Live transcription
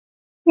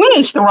When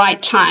is the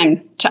right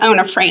time to own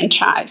a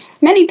franchise?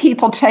 Many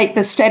people take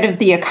the state of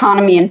the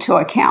economy into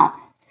account.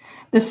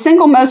 The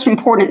single most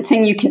important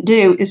thing you can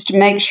do is to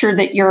make sure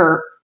that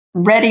you're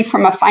ready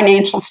from a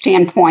financial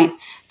standpoint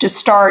to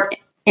start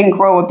and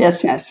grow a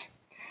business.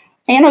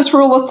 Anna's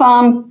rule of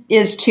thumb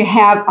is to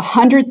have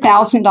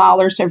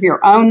 $100,000 of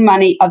your own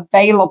money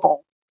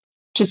available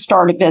to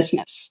start a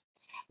business.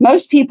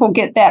 Most people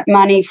get that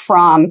money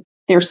from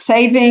their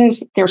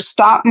savings, their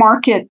stock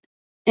market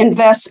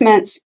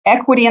investments,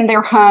 equity in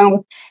their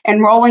home,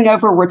 and rolling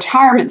over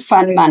retirement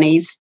fund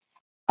monies,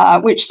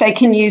 which they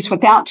can use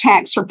without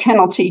tax or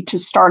penalty to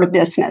start a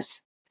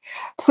business.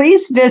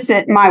 Please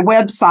visit my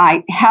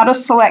website,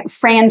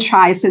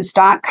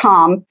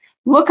 howtoselectfranchises.com.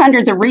 Look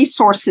under the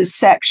resources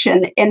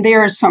section, and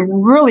there is some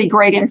really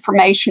great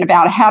information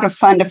about how to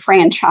fund a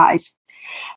franchise.